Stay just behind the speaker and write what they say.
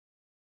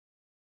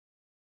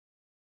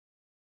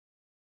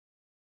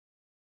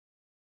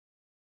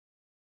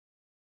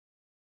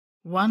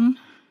One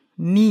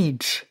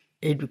needs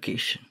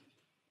education.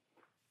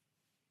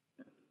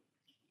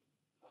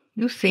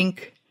 You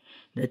think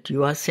that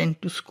you are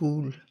sent to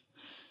school,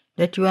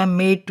 that you are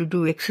made to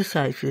do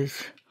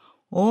exercises,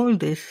 all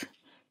this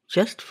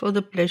just for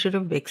the pleasure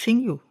of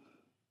vexing you.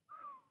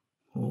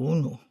 Oh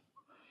no,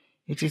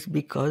 it is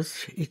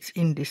because it's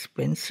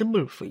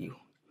indispensable for you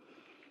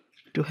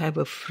to have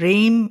a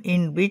frame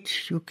in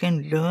which you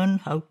can learn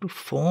how to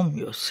form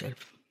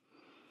yourself.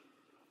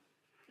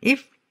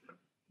 If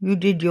you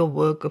did your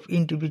work of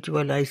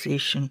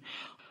individualization,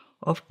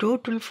 of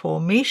total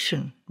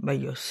formation by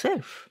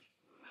yourself,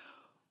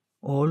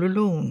 all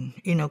alone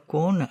in a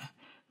corner,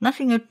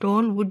 nothing at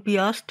all would be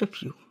asked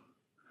of you.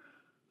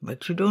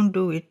 But you don't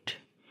do it.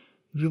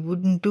 You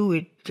wouldn't do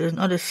it. There's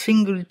not a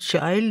single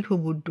child who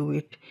would do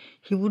it.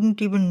 He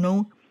wouldn't even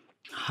know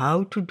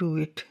how to do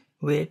it,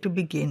 where to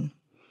begin.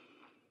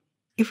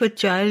 If a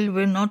child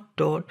were not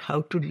taught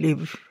how to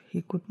live,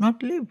 he could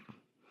not live.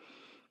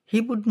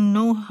 He wouldn't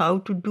know how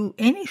to do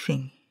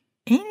anything.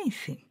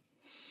 If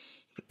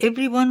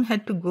everyone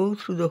had to go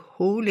through the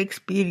whole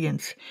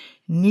experience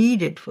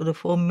needed for the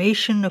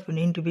formation of an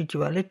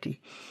individuality,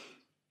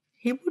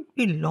 he would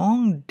be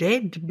long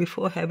dead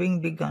before having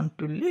begun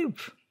to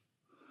live.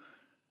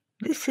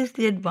 This is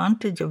the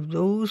advantage of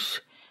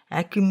those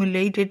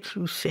accumulated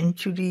through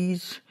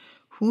centuries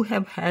who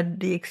have had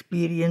the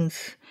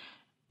experience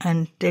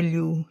and tell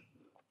you,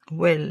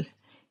 well,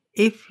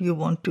 if you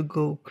want to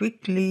go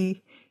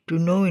quickly to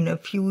know in a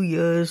few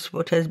years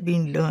what has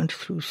been learnt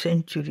through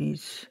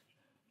centuries,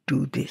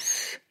 do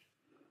this.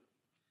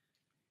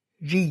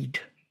 Read,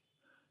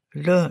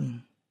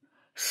 learn,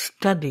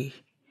 study,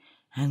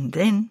 and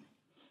then,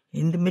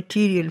 in the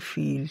material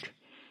field,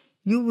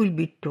 you will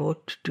be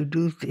taught to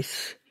do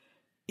this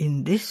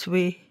in this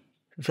way,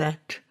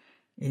 that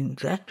in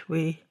that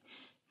way,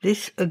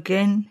 this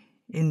again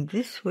in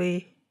this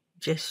way,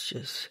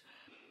 gestures.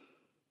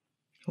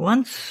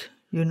 Once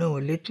you know a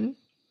little,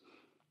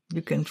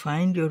 you can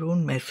find your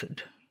own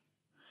method,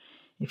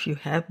 if you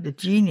have the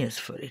genius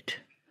for it.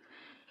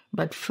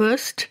 But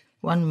first,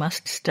 one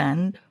must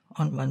stand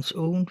on one's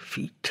own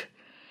feet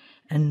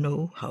and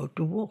know how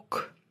to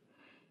walk.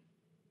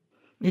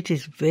 It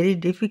is very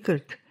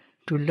difficult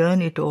to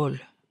learn it all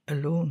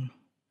alone.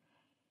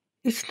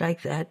 It's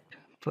like that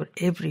for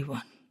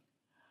everyone.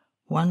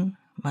 One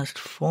must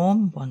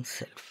form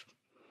oneself.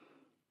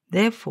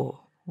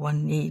 Therefore,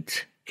 one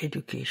needs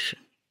education.